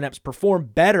Kyler lineups perform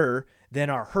better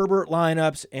than our Herbert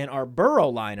lineups and our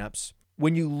Burrow lineups,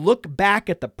 when you look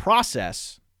back at the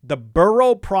process, the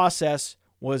Burrow process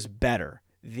was better.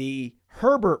 The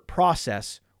Herbert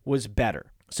process was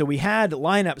better. So we had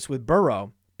lineups with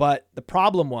Burrow, but the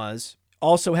problem was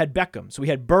also had Beckham. So we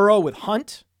had Burrow with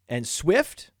Hunt and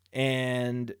Swift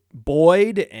and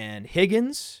Boyd and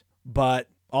Higgins, but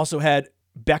also had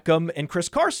Beckham and Chris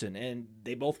Carson, and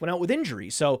they both went out with injury.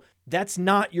 So that's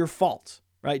not your fault,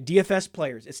 right? DFS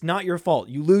players, it's not your fault.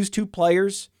 You lose two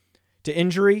players to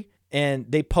injury, and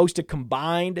they post a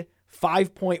combined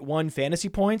 5.1 fantasy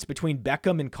points between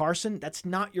Beckham and Carson. That's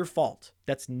not your fault.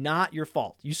 That's not your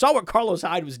fault. You saw what Carlos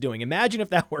Hyde was doing. Imagine if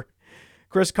that were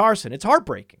Chris Carson. It's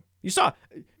heartbreaking. You saw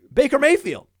Baker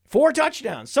Mayfield, 4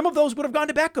 touchdowns. Some of those would have gone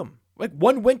to Beckham. Like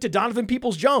one went to Donovan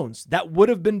Peoples-Jones. That would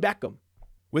have been Beckham.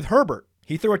 With Herbert,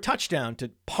 he threw a touchdown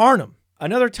to Parham,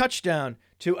 another touchdown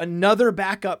to another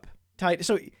backup tight.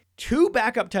 So 2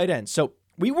 backup tight ends. So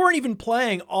we weren't even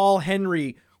playing all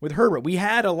Henry with Herbert. We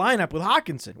had a lineup with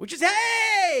Hawkinson, which is,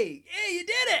 hey, you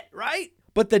did it, right?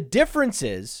 But the difference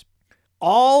is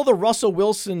all the Russell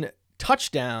Wilson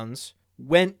touchdowns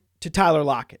went to Tyler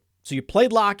Lockett. So you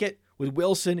played Lockett with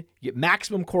Wilson, you get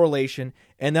maximum correlation,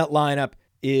 and that lineup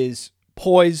is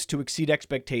poised to exceed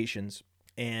expectations,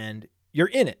 and you're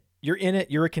in it.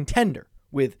 You're a contender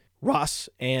with Russ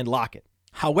and Lockett.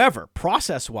 However,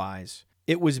 process-wise,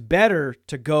 it was better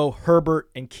to go Herbert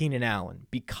and Keenan Allen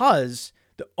because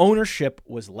the ownership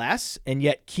was less, and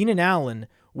yet Keenan Allen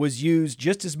was used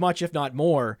just as much, if not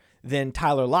more, than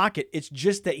Tyler Lockett. It's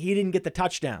just that he didn't get the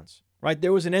touchdowns, right?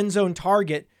 There was an end zone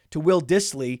target to Will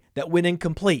Dissly that went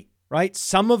incomplete, right?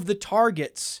 Some of the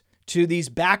targets to these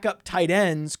backup tight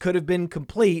ends could have been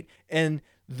complete, and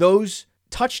those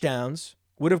touchdowns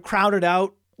would have crowded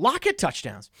out Lockett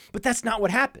touchdowns. But that's not what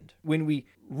happened. When we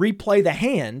replay the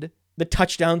hand, the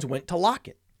touchdowns went to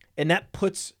Lockett. And that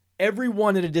puts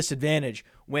everyone at a disadvantage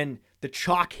when the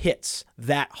chalk hits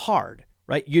that hard,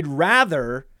 right? You'd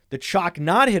rather the chalk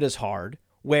not hit as hard,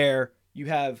 where you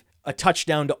have a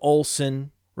touchdown to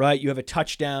Olsen, right? You have a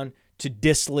touchdown to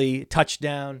Dissly,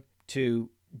 touchdown to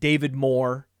David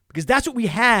Moore, because that's what we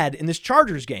had in this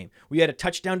Chargers game. We had a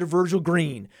touchdown to Virgil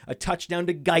Green, a touchdown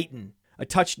to Guyton, a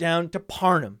touchdown to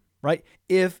Parham, right?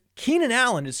 If Keenan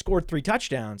Allen had scored 3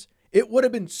 touchdowns, it would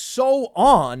have been so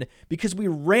on because we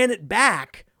ran it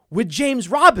back with James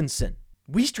Robinson.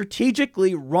 We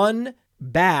strategically run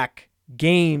back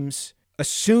games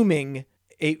assuming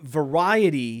a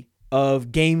variety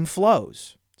of game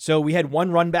flows. So we had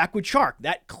one run back with Chark.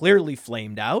 That clearly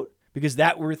flamed out because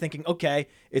that we were thinking, okay,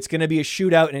 it's going to be a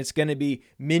shootout and it's going to be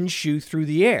Minshew through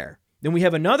the air. Then we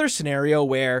have another scenario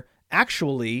where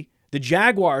actually the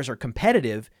Jaguars are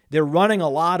competitive. They're running a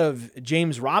lot of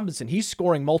James Robinson. He's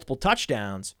scoring multiple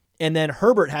touchdowns, and then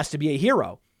Herbert has to be a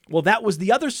hero. Well, that was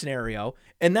the other scenario,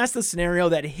 and that's the scenario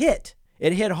that hit.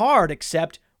 It hit hard,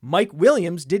 except Mike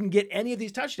Williams didn't get any of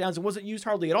these touchdowns and wasn't used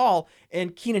hardly at all,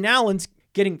 and Keenan Allen's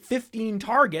getting 15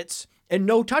 targets and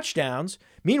no touchdowns.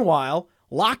 Meanwhile,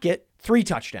 Lockett, 3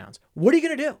 touchdowns. What are you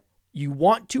going to do? you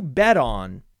want to bet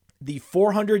on the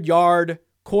 400-yard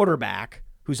quarterback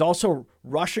who's also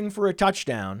rushing for a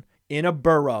touchdown in a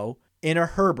Burrow, in a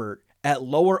Herbert at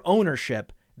lower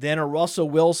ownership than a Russell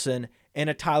Wilson and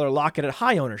a Tyler Lockett at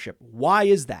high ownership. Why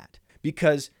is that?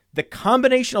 Because the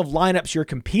combination of lineups you're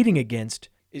competing against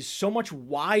is so much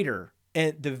wider,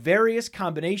 and the various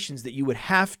combinations that you would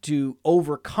have to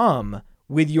overcome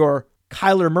with your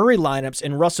Kyler Murray lineups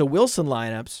and Russell Wilson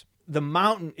lineups, the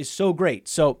mountain is so great.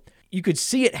 So you could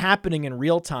see it happening in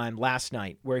real time last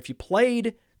night, where if you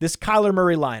played this Kyler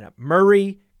Murray lineup,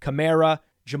 Murray, Kamara,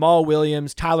 Jamal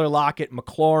Williams, Tyler Lockett,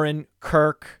 McLaurin,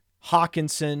 Kirk,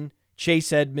 Hawkinson,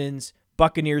 Chase Edmonds,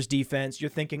 Buccaneers defense, you're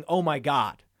thinking, oh my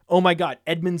God,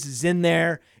 Edmonds is in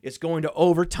there. It's going to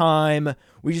overtime.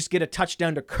 We just get a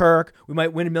touchdown to Kirk. We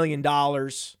might win $1 million,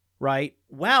 right?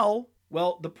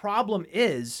 Well, the problem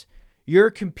is you're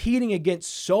competing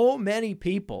against so many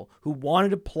people who wanted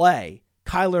to play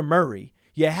Kyler Murray.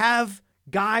 You have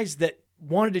guys that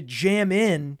wanted to jam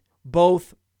in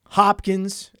both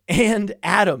Hopkins and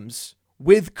Adams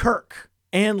with Kirk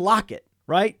and Lockett,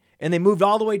 right? And they moved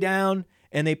all the way down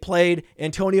and they played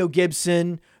Antonio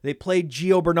Gibson, they played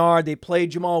Gio Bernard, they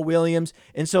played Jamal Williams.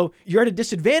 And so you're at a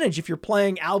disadvantage if you're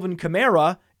playing Alvin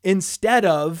Kamara instead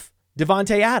of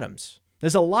Devontae Adams.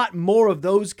 There's a lot more of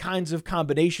those kinds of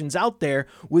combinations out there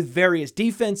with various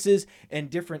defenses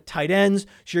and different tight ends.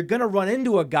 So you're going to run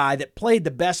into a guy that played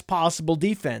the best possible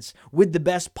defense with the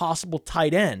best possible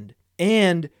tight end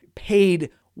and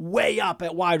paid way up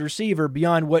at wide receiver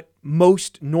beyond what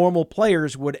most normal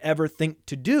players would ever think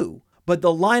to do. But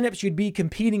the lineups you'd be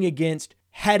competing against,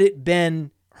 had it been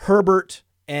Herbert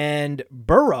and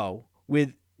Burrow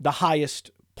with the highest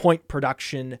point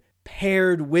production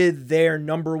paired with their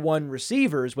number one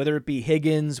receivers, whether it be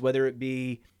Higgins, whether it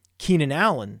be Keenan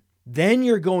Allen, then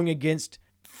you're going against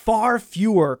far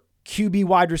fewer QB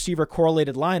wide receiver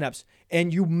correlated lineups,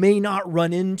 and you may not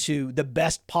run into the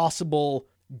best possible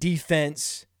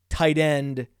defense tight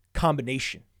end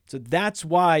combination. So that's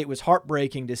why it was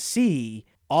heartbreaking to see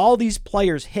all these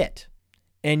players hit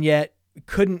and yet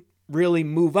couldn't really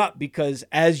move up, because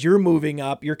as you're moving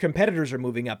up, your competitors are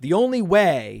moving up. The only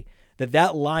way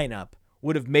that lineup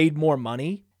would have made more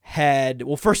money had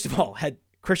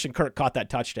Christian Kirk caught that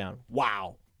touchdown.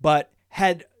 Wow. But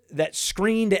had that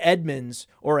screen to Edmonds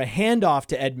or a handoff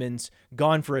to Edmonds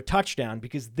gone for a touchdown,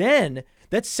 because then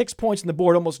that's 6 points on the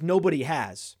board almost nobody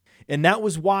has. And that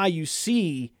was why you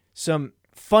see some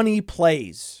funny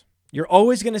plays. You're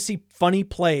always going to see funny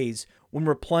plays when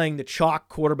we're playing the chalk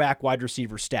quarterback wide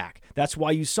receiver stack. That's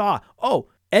why you saw,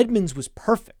 Edmonds was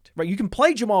perfect, right? You can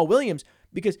play Jamal Williams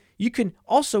because you can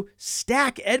also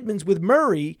stack Edmonds with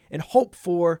Murray and hope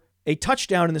for a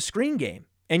touchdown in the screen game.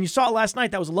 And you saw it last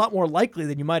night. That was a lot more likely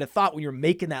than you might have thought when you were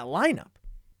making that lineup.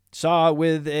 Saw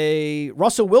with a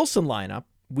Russell Wilson lineup,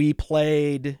 we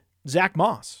played Zach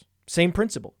Moss. Same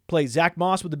principle. Play Zach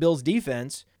Moss with the Bills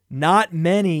defense. Not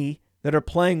many that are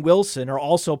playing Wilson are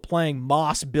also playing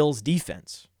Moss Bills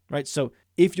defense, right? So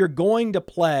if you're going to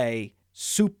play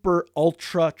super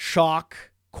ultra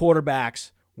chalk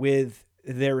quarterbacks with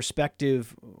their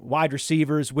respective wide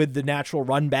receivers, with the natural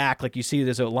run back, like you see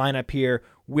there's a lineup here,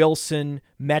 Wilson,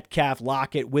 Metcalf,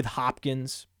 Lockett with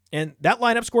Hopkins, and that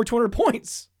lineup scored 200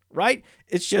 points, right?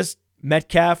 It's just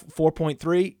Metcalf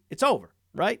 4.3, it's over,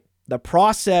 right? The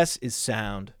process is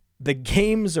sound. The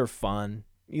games are fun.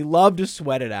 You love to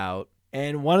sweat it out.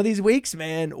 And one of these weeks,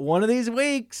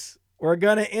 we're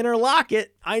going to interlock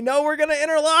it. I know we're going to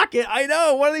interlock it. I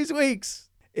know, one of these weeks.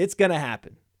 It's going to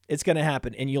happen. It's going to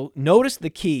happen. And you'll notice the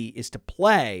key is to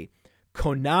play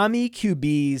Konami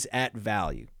QBs at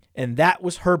value. And that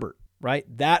was Herbert, right?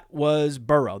 That was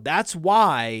Burrow. That's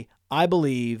why I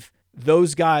believe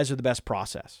those guys are the best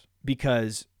process,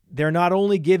 because they're not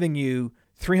only giving you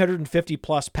 350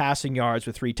 plus passing yards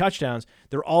with 3 touchdowns,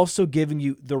 they're also giving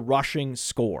you the rushing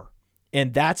score.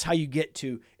 And that's how you get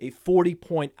to a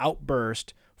 40-point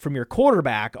outburst from your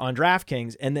quarterback on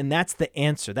DraftKings. And then that's the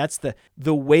answer. That's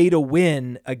the way to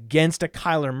win against a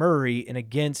Kyler Murray and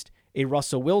against a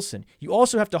Russell Wilson. You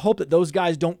also have to hope that those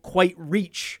guys don't quite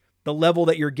reach the level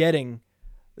that you're getting,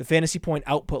 the fantasy point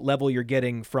output level you're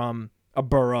getting from a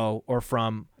Burrow or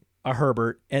from a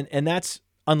Herbert. And that's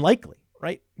unlikely,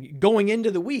 right? Going into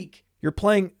the week, you're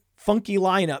playing funky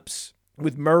lineups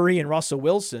with Murray and Russell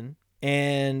Wilson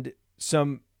and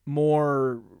some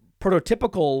more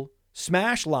prototypical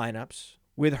smash lineups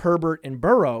with Herbert and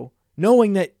Burrow,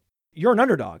 knowing that you're an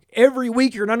underdog. Every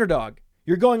week you're an underdog.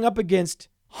 You're going up against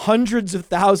hundreds of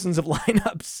thousands of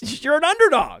lineups. You're an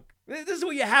underdog. This is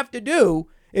what you have to do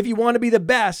if you want to be the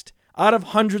best out of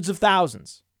hundreds of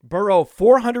thousands. Burrow,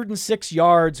 406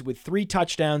 yards with 3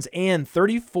 touchdowns and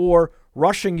 34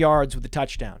 rushing yards with a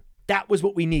touchdown. That was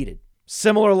what we needed.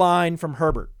 Similar line from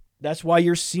Herbert. That's why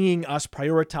you're seeing us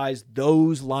prioritize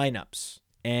those lineups.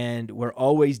 And we're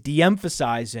always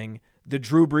de-emphasizing the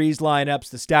Drew Brees lineups,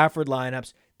 the Stafford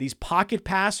lineups, these pocket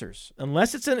passers.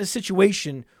 Unless it's in a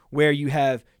situation where you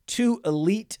have 2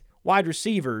 elite wide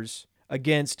receivers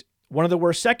against one of the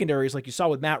worst secondaries like you saw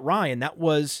with Matt Ryan, that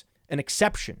was an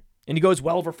exception. And he goes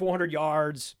well over 400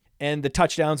 yards, and the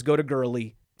touchdowns go to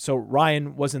Gurley. So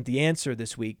Ryan wasn't the answer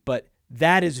this week, but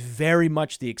that is very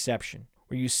much the exception,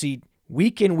 where you see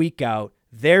week in, week out,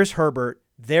 there's Herbert,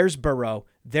 there's Burrow,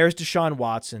 there's Deshaun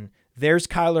Watson, there's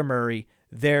Kyler Murray,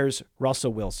 there's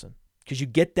Russell Wilson. Because you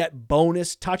get that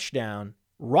bonus touchdown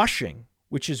rushing,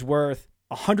 which is worth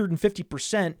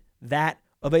 150% that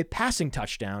of a passing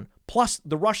touchdown, plus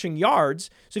the rushing yards.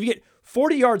 So if you get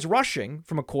 40 yards rushing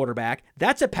from a quarterback,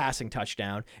 that's a passing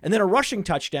touchdown. And then a rushing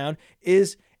touchdown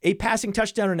is a passing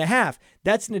touchdown and a half.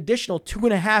 That's an additional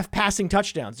 2.5 passing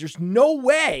touchdowns. There's no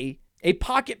way a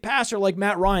pocket passer like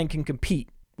Matt Ryan can compete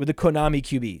with the Konami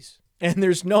QBs. And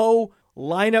there's no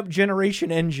lineup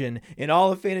generation engine in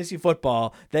all of fantasy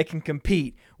football that can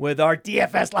compete with our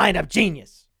DFS lineup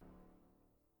genius.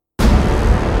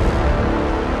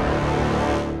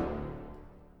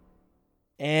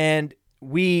 And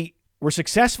we were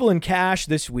successful in cash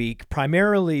this week,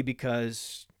 primarily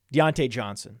because Deontay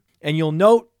Johnson. And you'll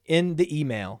note in the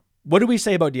email, what did we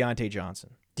say about Deontay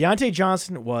Johnson? Deontay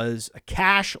Johnson was a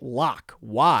cash lock.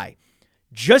 Why?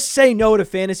 Just say no to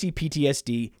fantasy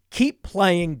PTSD. Keep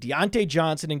playing Deontay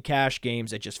Johnson in cash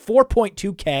games at just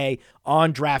 4.2K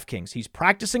on DraftKings. He's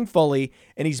practicing fully,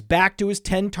 and he's back to his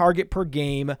 10 target per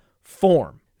game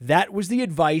form. That was the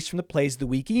advice from the Plays of the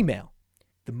Week email.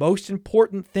 The most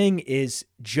important thing is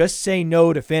just say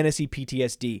no to fantasy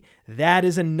PTSD. That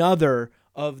is another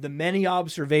of the many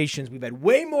observations. We've had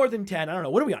way more than 10. I don't know.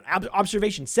 What are we on?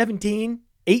 Observation 17,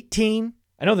 18?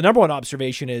 I know the number one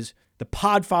observation is the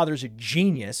Podfather's a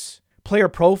genius. Player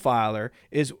Profiler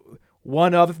is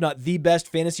one of, if not the best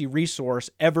fantasy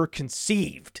resource ever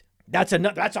conceived. That's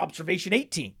observation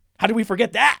 18. How did we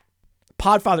forget that?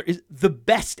 Podfather is the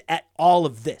best at all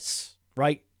of this,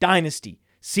 right? Dynasty,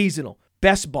 seasonal,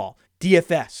 best ball,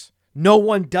 DFS. No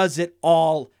one does it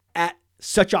all at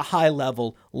such a high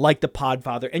level like the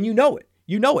Podfather, and you know it.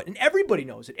 You know it, and everybody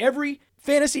knows it. Every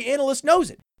fantasy analyst knows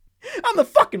it. I'm the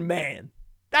fucking man.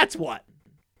 That's what.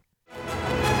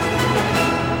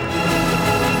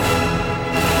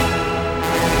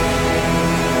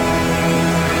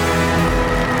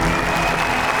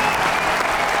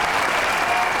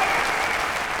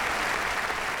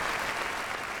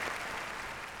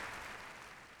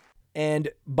 And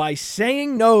by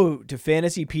saying no to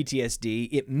fantasy PTSD,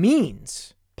 it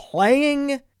means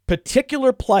playing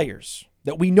particular players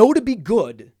that we know to be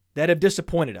good that have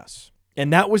disappointed us.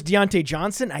 And that was Deontay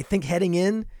Johnson, I think, heading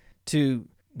in to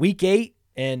week 8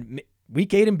 and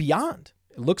beyond.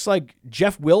 It looks like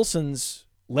Jeff Wilson's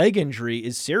leg injury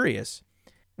is serious.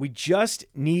 We just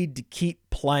need to keep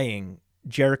playing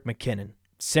Jerick McKinnon.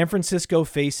 San Francisco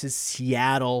faces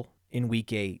Seattle in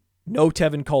week 8. No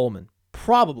Tevin Coleman.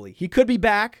 Probably. He could be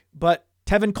back, but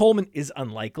Tevin Coleman is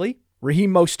unlikely.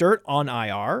 Raheem Mostert on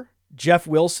IR. Jeff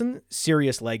Wilson,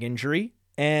 serious leg injury.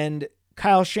 And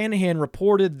Kyle Shanahan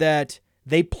reported that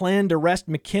they planned to rest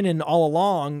McKinnon all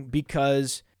along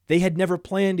because they had never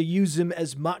planned to use him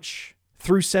as much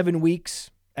through 7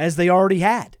 weeks as they already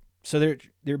had. So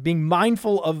they're being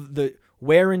mindful of the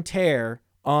wear and tear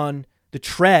on the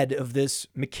tread of this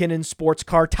McKinnon sports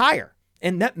car tire.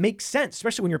 And that makes sense,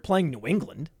 especially when you're playing New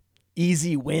England.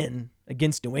 Easy win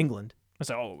against New England. I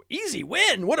said, oh, easy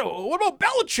win? What about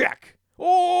Belichick?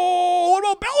 Oh, what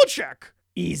about Belichick?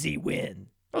 Easy win.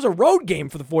 That was a road game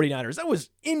for the 49ers. That was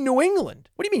in New England.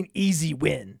 What do you mean easy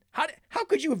win? How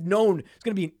could you have known it's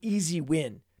going to be an easy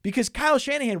win? Because Kyle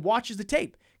Shanahan watches the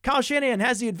tape. Kyle Shanahan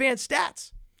has the advanced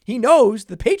stats. He knows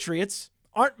the Patriots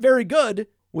aren't very good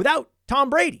without Tom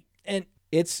Brady. And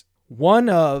it's one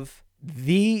of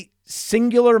the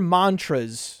singular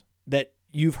mantras that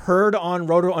you've heard on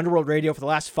Roto Underworld Radio for the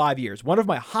last 5 years. One of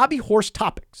my hobby horse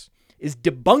topics is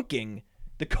debunking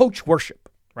the coach worship,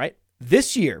 right?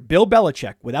 This year, Bill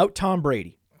Belichick, without Tom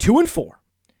Brady, 2-4,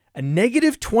 a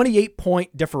negative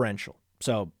 28-point differential.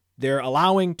 So they're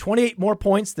allowing 28 more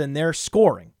points than they're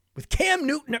scoring, with Cam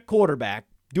Newton at quarterback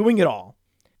doing it all.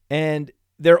 And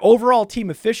their overall team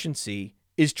efficiency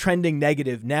is trending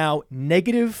negative now,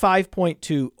 negative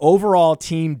 5.2 overall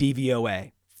team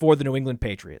DVOA for the New England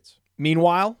Patriots.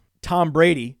 Meanwhile, Tom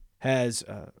Brady has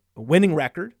a winning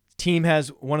record. His team has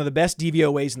one of the best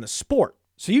DVOAs in the sport.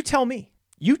 So you tell me,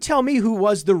 You tell me who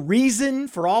was the reason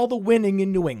for all the winning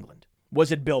in New England.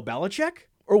 Was it Bill Belichick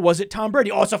or was it Tom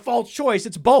Brady? Oh, it's a false choice.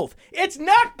 It's both. It's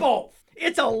not both.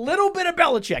 It's a little bit of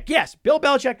Belichick. Yes, Bill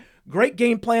Belichick, great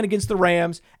game plan against the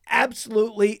Rams.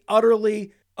 Absolutely,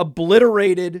 utterly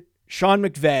obliterated Sean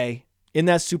McVay in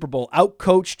that Super Bowl.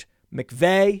 Outcoached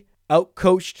McVay,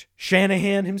 outcoached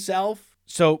Shanahan himself.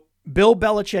 So Bill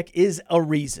Belichick is a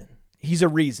reason. He's a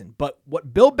reason. But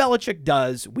what Bill Belichick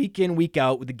does week in, week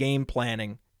out with the game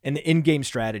planning and the in-game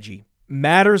strategy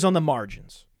matters on the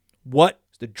margins. What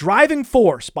the driving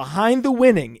force behind the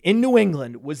winning in New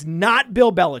England was not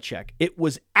Bill Belichick. It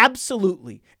was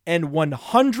absolutely and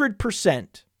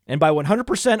 100%. And by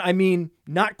 100%, I mean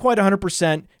not quite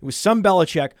 100%. It was some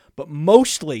Belichick, but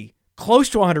mostly close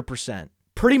to 100%.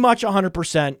 Pretty much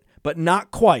 100%, but not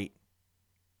quite.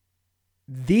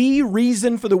 The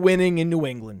reason for the winning in New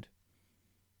England,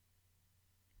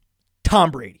 Tom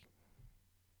Brady.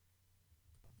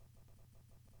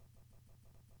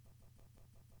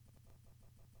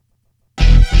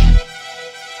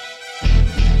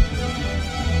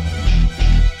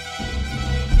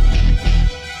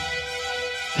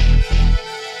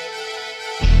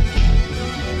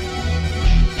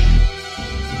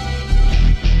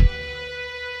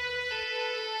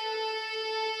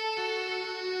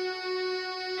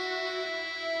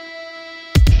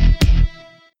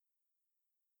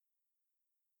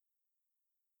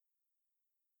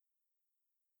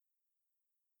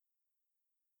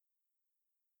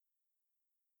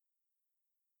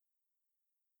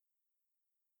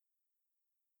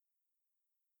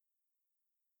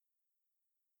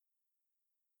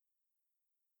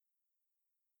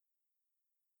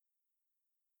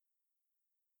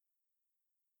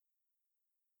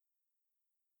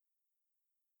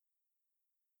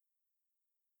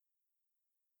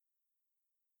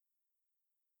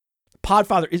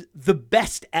 Podfather is the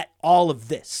best at all of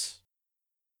this.